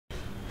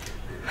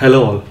Hello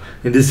all,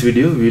 in this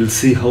video we will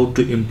see how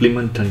to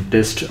implement and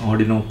test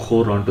Arduino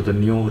Core onto the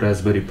new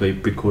Raspberry Pi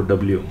Pico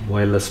W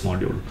wireless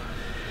module.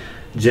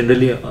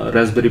 Generally,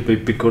 Raspberry Pi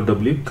Pico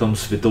W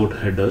comes without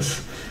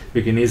headers.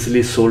 We can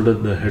easily solder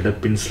the header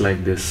pins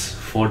like this.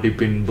 40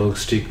 pin bug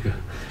stick,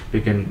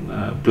 we can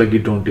plug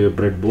it onto your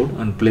breadboard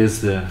and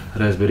place the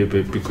Raspberry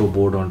Pi Pico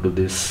board onto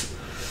this,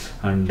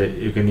 and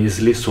you can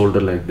easily solder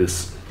like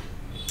this.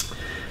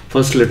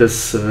 First, let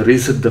us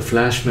reset the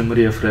flash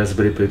memory of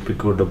Raspberry Pi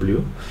Pico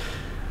W.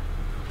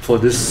 For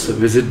this,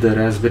 visit the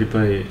Raspberry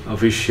Pi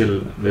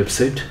official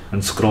website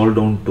and scroll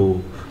down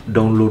to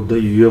download the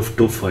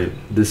UF2 file.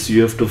 This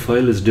UF2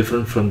 file is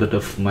different from that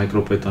of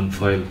Micropython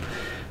file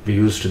we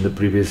used in the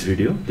previous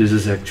video. This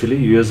is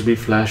actually USB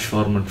flash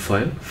format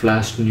file,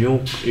 flash new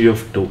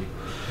UF2.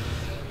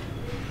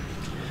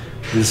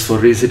 This is for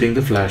resetting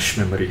the flash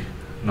memory.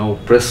 Now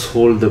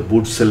hold the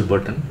boot cell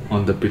button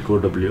on the Pico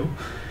W.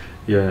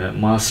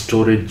 Mass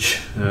storage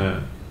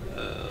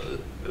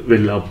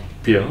will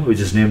appear, which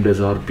is named as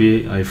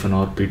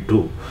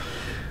RPI-RP2,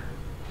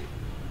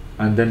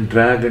 and then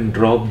drag and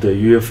drop the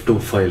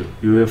UF2 file,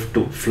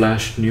 UF2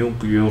 flash new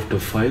UF2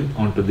 file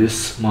onto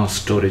this mass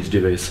storage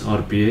device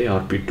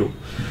RPI-RP2.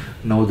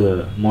 Now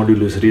the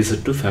module is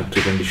reset to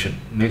factory condition.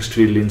 Next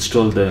we will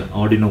install the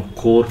Arduino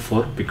Core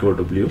for Pico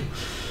W.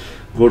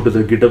 Go to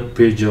the GitHub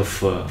page of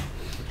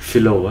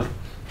Fillover.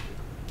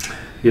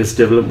 He has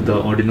developed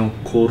the Arduino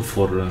Core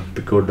for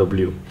Pico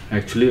W.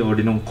 Actually,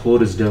 Arduino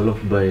Core is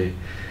developed by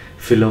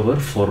Fillover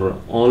for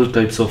all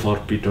types of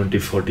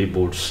RP2040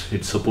 boards.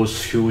 It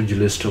supports huge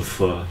list of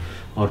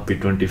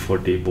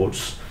RP2040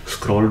 boards.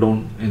 Scroll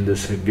down in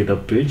this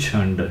GitHub page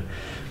and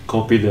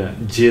copy the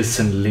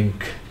json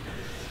link,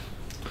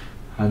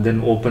 and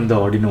then open the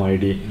Arduino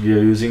IDE. We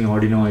are using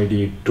Arduino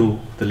IDE 2,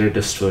 the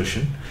latest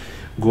version.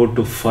 Go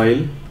to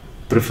File,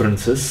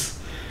 Preferences,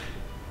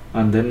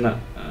 and then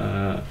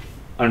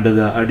under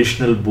the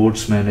additional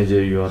boards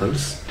manager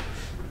URLs,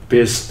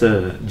 paste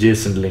the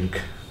JSON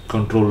link.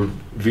 Control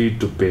V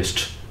to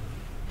paste.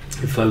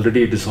 If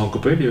already it is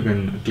occupied, you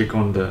can click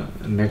on the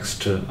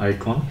next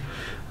icon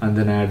and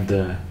then add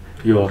the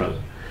URL.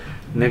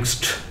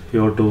 Next, you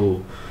have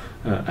to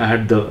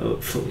add the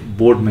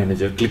board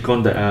manager. Click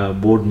on the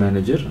board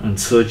manager and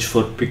search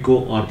for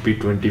Pico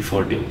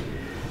RP2040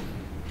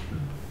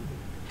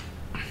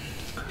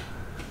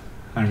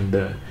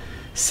 and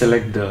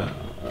select the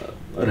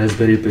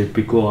Raspberry Pi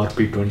Pico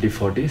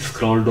RP2040.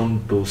 Scroll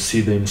down to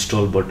see the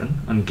install button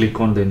and click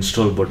on the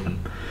install button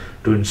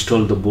to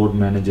install the board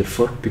manager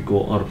for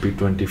Pico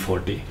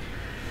RP2040.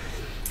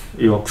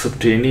 You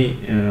accept any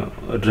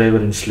driver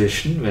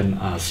installation when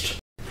asked.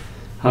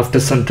 After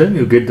some time,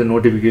 you get the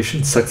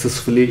notification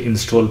successfully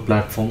installed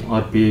platform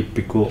RPI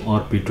Pico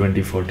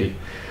RP2040.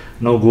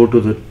 Now go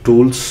to the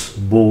tools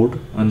board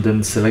and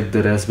then select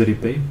the Raspberry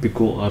Pi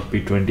Pico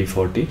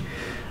RP2040.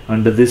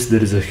 Under this,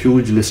 there is a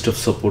huge list of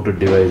supported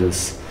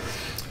devices,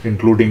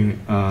 including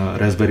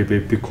Raspberry Pi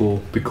Pico,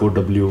 Pico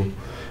W,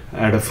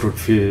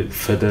 Adafruit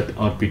Feather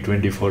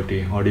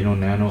RP2040, Arduino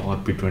Nano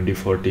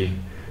RP2040,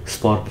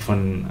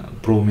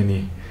 SparkFun Pro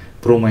Mini,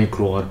 Pro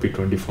Micro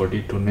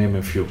RP2040, to name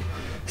a few.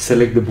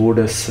 Select the board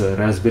as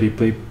Raspberry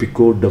Pi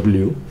Pico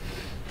W.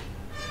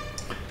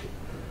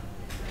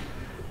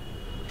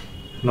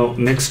 Now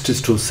next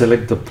is to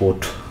select the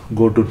port.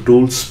 Go to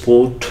Tools,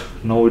 Port.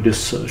 Now it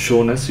is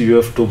shown as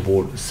UF2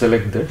 board.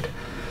 Select that.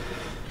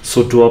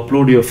 So to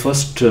upload your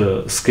first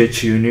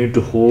sketch, you need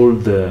to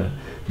hold the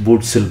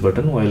boot cell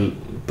button while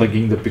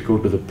plugging the Pico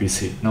to the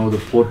PC. Now the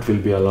port will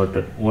be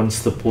allotted.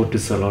 Once the port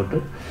is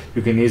allotted,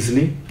 you can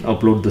easily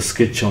upload the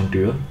sketch onto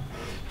your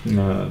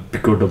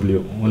Pico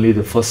W. Only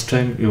the first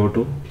time you have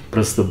to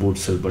press the boot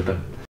cell button.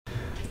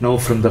 Now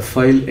from the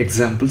file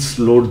examples,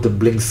 load the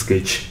blink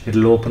sketch. It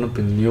will open up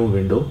in a new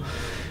window.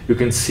 You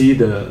can see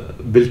the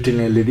built-in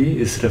LED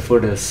is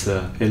referred as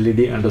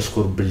LED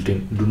underscore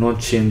built-in. Do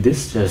not change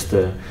this, as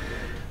the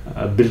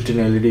built-in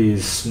LED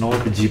is not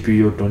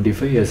GPU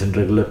 25 as in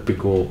regular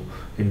Pico.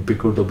 In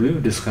Pico W,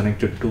 it is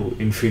connected to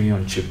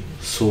Infineon chip.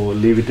 So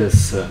leave it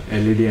as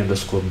LED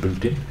underscore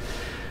built-in,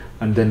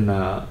 and then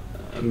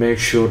make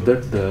sure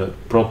that the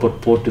proper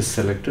port is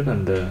selected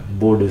and the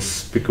board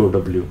is Pico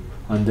W,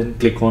 and then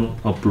click on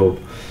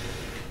upload.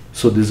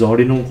 So this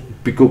Arduino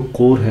Pico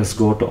Core has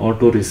got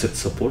auto reset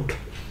support.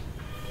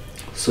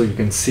 So you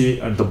can see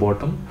at the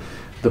bottom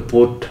the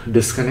port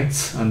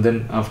disconnects, and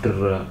then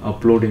after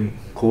uploading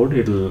code,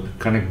 it will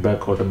connect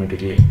back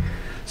automatically.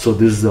 So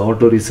this is the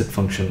auto reset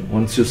function.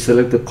 Once you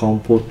select the COM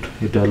port,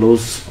 it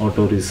allows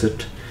auto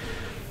reset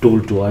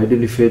tool to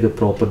identify the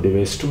proper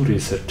device to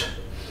reset.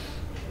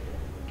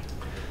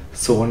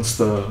 So once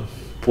the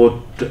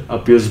port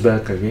appears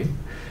back again,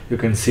 you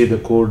can see the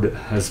code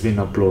has been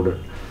uploaded.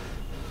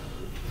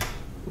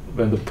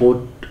 When the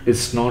port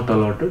is not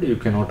allotted, you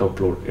cannot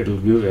upload. It will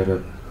give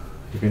error.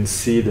 You can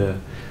see the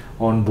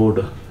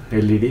onboard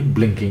LED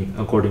blinking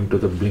according to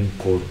the blink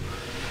code.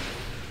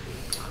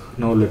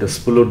 Now let us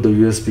pull out the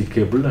USB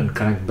cable and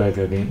connect back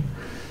again.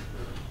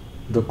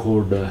 The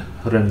code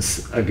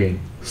runs again.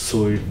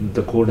 So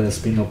the code has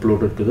been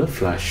uploaded to the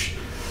flash.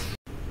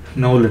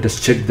 Now let us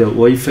check the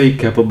Wi-Fi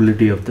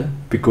capability of the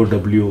Pico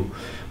W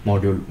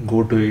module.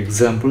 Go to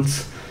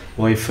examples,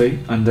 Wi-Fi,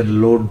 and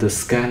then load the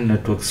scan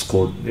networks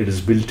code. It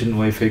is built-in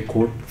Wi-Fi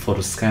code for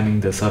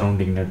scanning the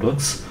surrounding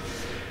networks.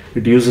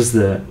 It uses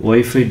the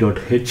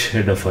Wi-Fi.h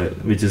header file,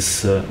 which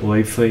is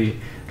Wi-Fi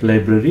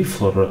library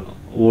for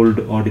old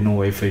Arduino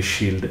Wi-Fi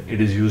shield.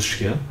 It is used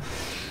here.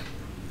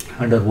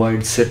 Under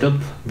void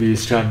setup, we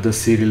start the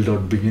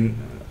serial.begin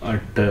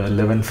at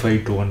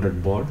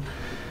 11.5.200 baud,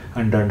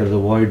 and under the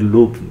void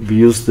loop we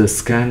use the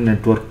scan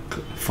network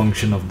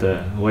function of the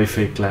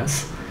Wi-Fi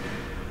class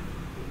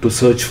to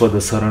search for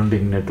the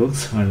surrounding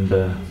networks and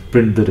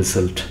print the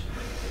result.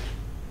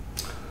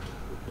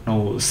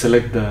 Now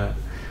select the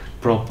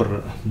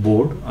proper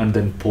board and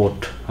then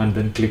port, and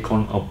then click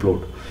on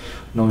upload.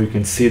 Now you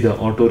can see the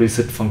auto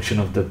reset function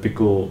of the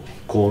Pico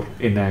core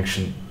in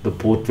action. The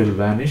port will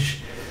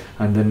vanish,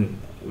 and then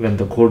when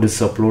the code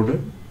is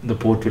uploaded, the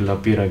port will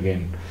appear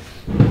again.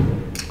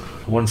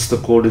 Once the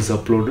code is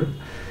uploaded,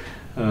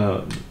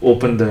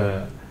 open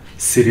the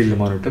serial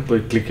monitor by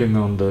clicking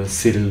on the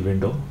serial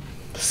window,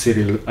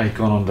 serial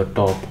icon on the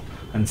top,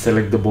 and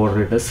select the baud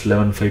rate as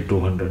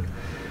 11.5.200.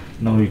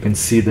 Now you can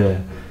see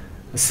the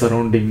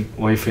surrounding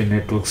Wi-Fi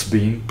networks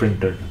being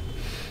printed.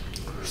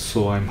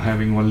 So I'm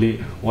having only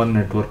one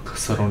network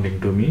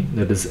surrounding to me,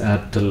 that is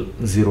Airtel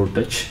Zero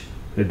Touch.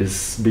 It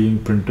is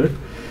being printed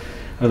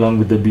along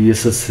with the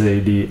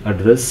BSSID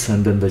address,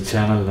 and then the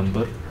channel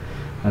number,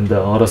 and the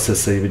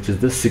RSSI, which is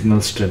the signal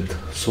strength.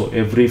 So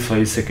every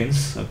 5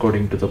 seconds,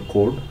 according to the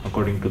code,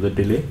 according to the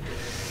delay,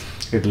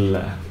 it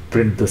will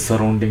print the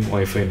surrounding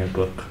Wi-Fi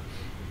network.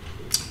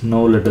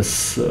 Now let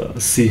us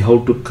see how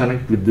to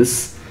connect with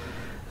this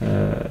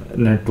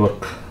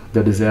network,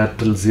 that is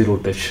Airtel Zero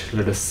Touch.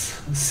 Let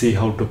us see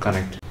how to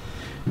connect.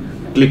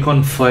 Click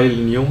on File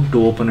New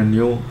to open a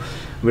new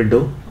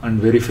window and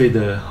verify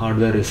the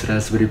hardware is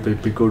Raspberry Pi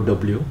Pico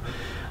W,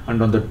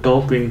 and on the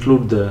top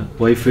include the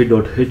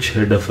Wi-Fi.h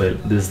header file.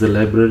 This is the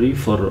library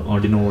for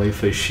Arduino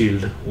Wi-Fi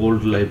shield,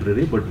 old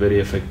library but very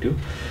effective.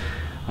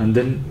 And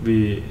then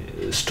we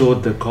store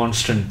the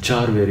constant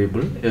char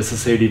variable,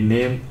 SSID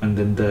name, and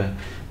then the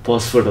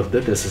password of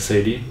that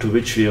SSID to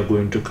which we are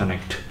going to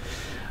connect.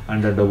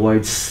 And under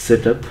void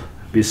setup,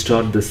 we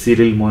start the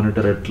serial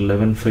monitor at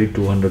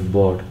 11.5.200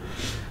 baud,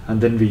 and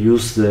then we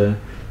use the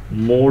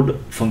mode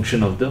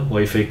function of the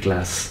Wi-Fi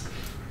class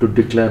to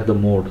declare the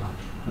mode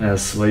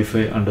as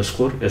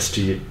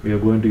Wi-Fi_STA. We are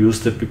going to use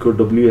the Pico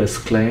W as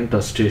client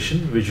or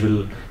station, which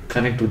will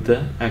connect with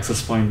the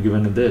access point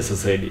given in the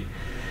SSID.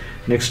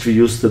 Next, we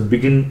use the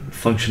begin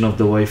function of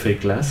the Wi-Fi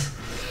class,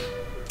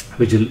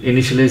 which will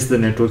initialize the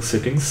network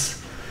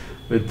settings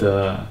with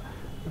the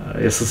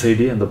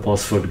SSID and the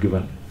password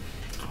given.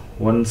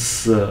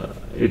 Once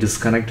it is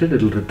connected,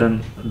 it will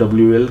return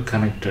WL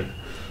connected.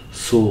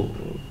 So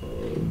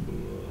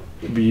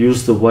we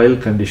use the while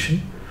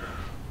condition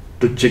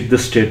to check the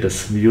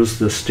status. We use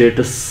the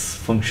status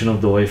function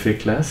of the Wi-Fi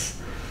class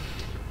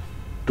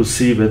to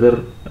see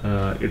whether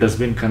it has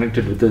been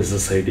connected with the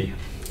SSID.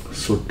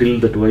 So till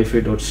that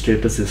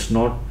Wi-Fi.status is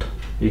not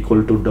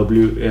equal to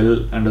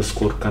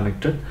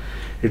WL_connected,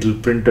 it will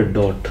print a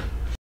dot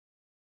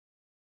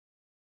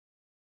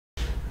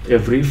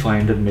every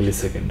 500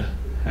 millisecond.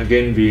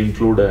 Again we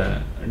include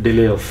a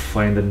delay of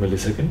 500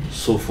 milliseconds.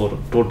 So for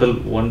total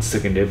 1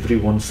 second, every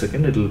 1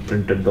 second it will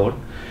print a dot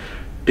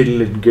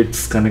till it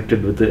gets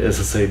connected with the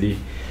SSID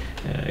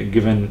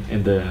given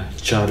in the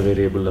char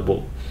variable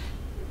above.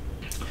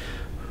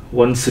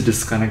 Once it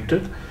is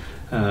connected,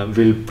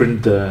 we'll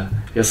print the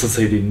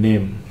SSID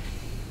name.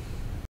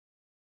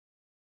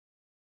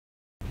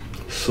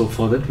 So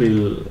for that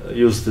we'll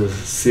use the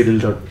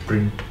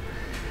serial.print,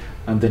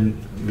 and then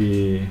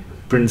we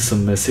print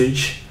some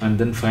message, and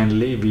then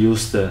finally we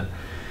use the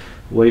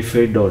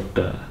Wi-Fi.SSID,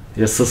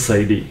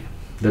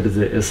 that is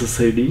the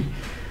SSID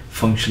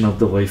function of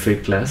the Wi-Fi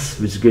class,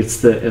 which gets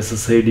the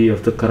SSID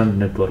of the current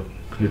network.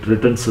 It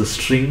returns a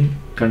string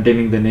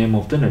containing the name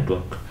of the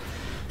network.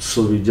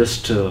 So we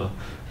just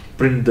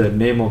print the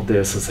name of the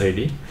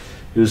SSID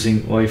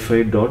using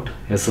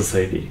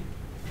Wi-Fi.SSID.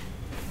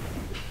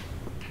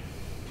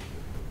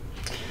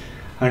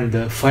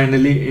 And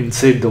finally,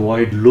 inside the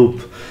void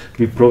loop,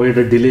 we provide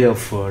a delay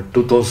of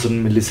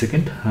 2000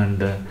 millisecond,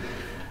 and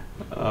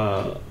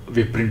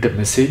we print a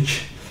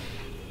message,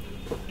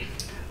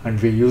 and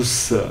we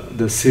use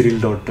the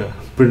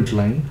serial.print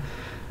line,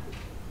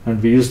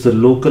 and we use the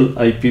local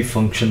IP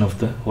function of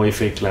the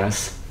Wi-Fi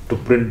class to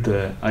print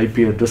the IP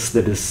address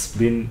that has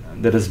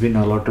been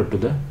allotted to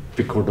the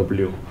Pico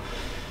W.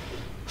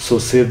 So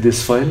save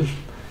this file,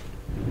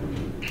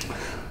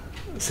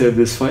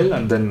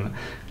 and then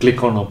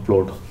click on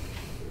upload.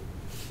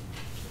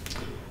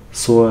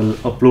 So while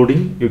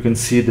uploading, you can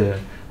see the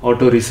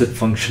auto reset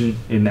function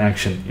in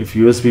action. If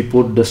USB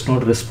port does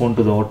not respond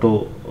to the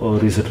auto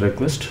reset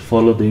request,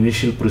 follow the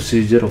initial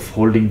procedure of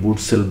holding boot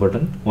cell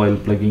button while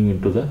plugging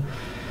into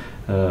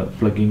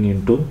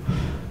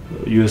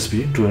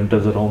USB to enter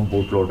the ROM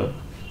bootloader.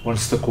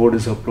 Once the code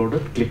is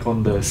uploaded, click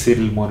on the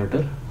serial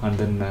monitor and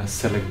then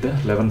select the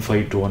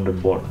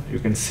 11.5.200 baud. You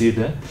can see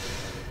the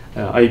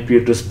IP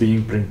address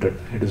being printed.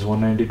 It is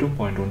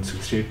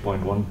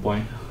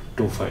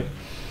 192.168.1.25.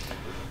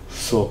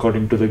 So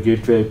according to the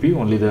gateway IP,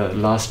 only the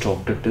last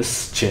octet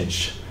is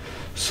changed.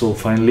 So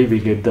finally we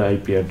get the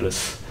IP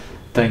address.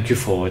 Thank you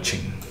for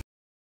watching.